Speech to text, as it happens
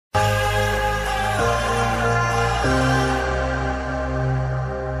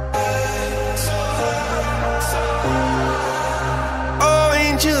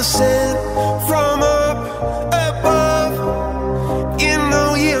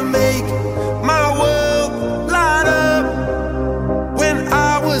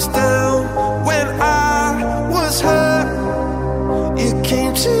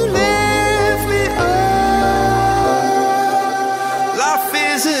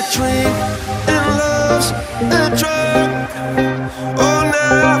a drink and love's a drug. Oh,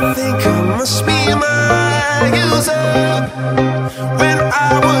 now I think I must be my user. When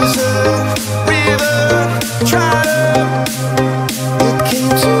I was a river, dried up, it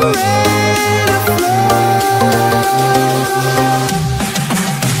came to rain and flood.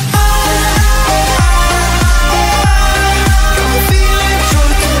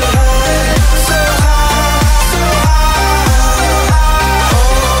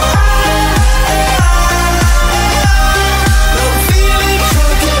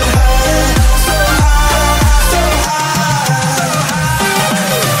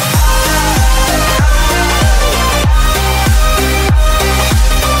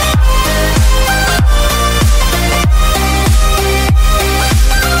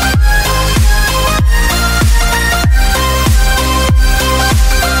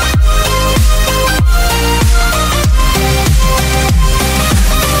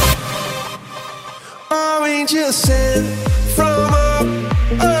 Angels sent from up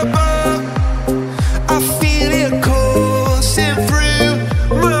above. I feel it coursing through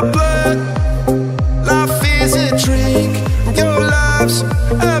my blood. Life is a drink, your love's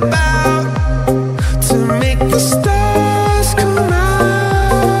a